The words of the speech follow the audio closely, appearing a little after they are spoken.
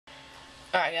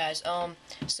Alright guys,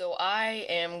 so I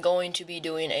am going to be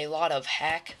doing a lot of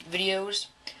hack videos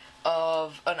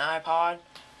of an iPod.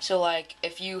 So like,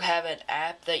 if you have an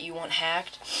app that you want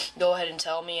hacked, go ahead and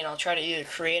tell me and I'll try to either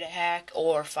create a hack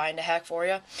or find a hack for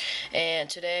you. And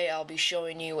today I'll be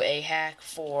showing you a hack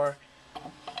for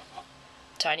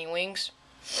TinyWings.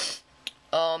 It's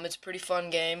a pretty fun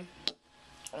game.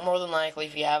 More than likely,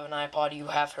 if you have an iPod, you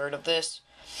have heard of this.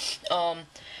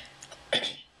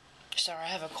 Sorry, I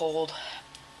have a cold.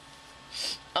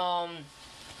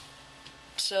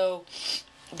 So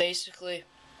basically,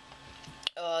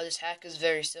 this hack is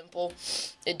very simple.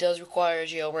 It does require a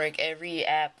jailbreak. Every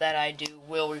app that I do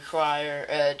will require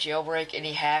a jailbreak.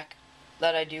 Any hack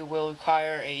that I do will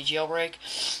require a jailbreak.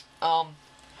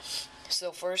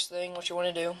 So first thing, what you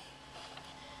want to do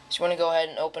is you want to go ahead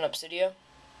and open up Cydia.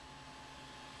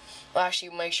 Well,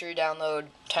 actually, make sure you download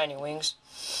TinyWings.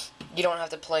 You don't have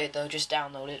to play it though, just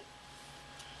download it.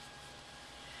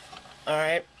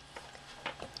 Alright.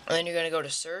 And then you're going to go to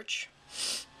search.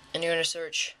 And you're going to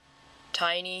search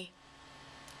TinyWings.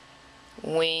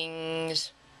 And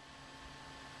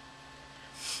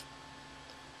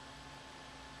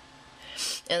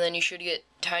then you should get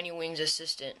TinyWings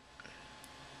Assistant.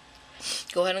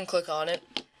 Go ahead and click on it.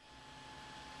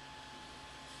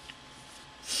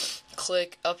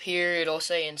 Click up here, it'll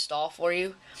say install for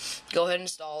you. Go ahead and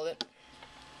install it.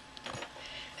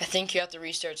 I think you have to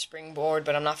restart Springboard,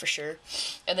 but I'm not for sure.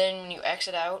 And then when you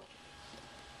exit out,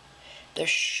 there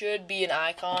should be an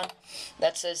icon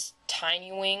that says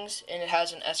TinyWings, and it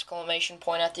has an exclamation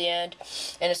point at the end,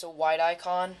 and it's a white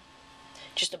icon,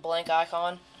 just a blank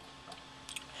icon.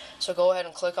 So go ahead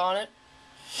and click on it,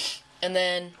 and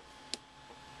then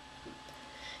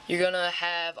you're gonna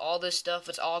have all this stuff.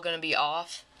 It's all gonna be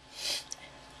off.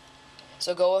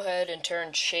 So go ahead and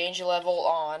turn change level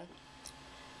on,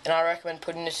 and I recommend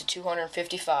putting it to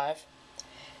 255,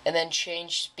 and then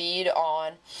change speed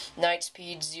on, night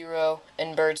speed 0,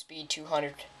 and bird speed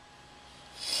 200.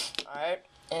 Alright,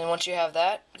 and once you have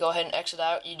that, go ahead and exit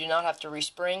out. You do not have to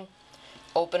respring.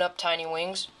 Open up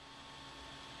TinyWings.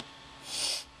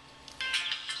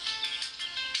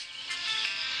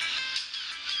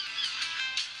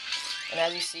 And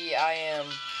as you see, I'm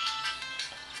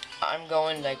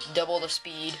going like double the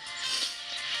speed.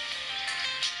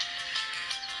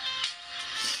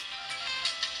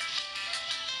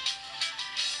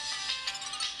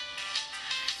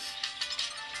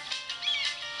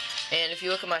 And if you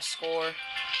look at my score,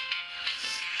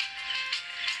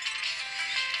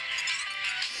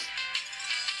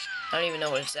 I don't even know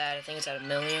what it's at. I think it's at 1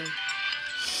 million.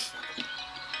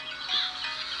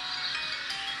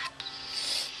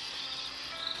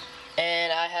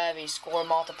 And I have a score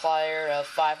multiplier of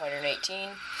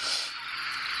 518.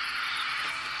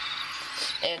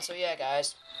 And so yeah,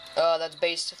 guys, that's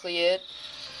basically it.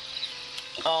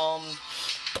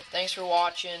 Thanks for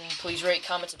watching. Please rate,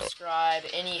 comment, subscribe.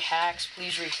 Any hacks,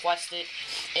 please request it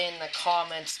in the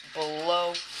comments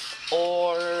below,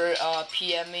 or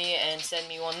PM me and send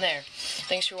me one there.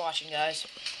 Thanks for watching, guys.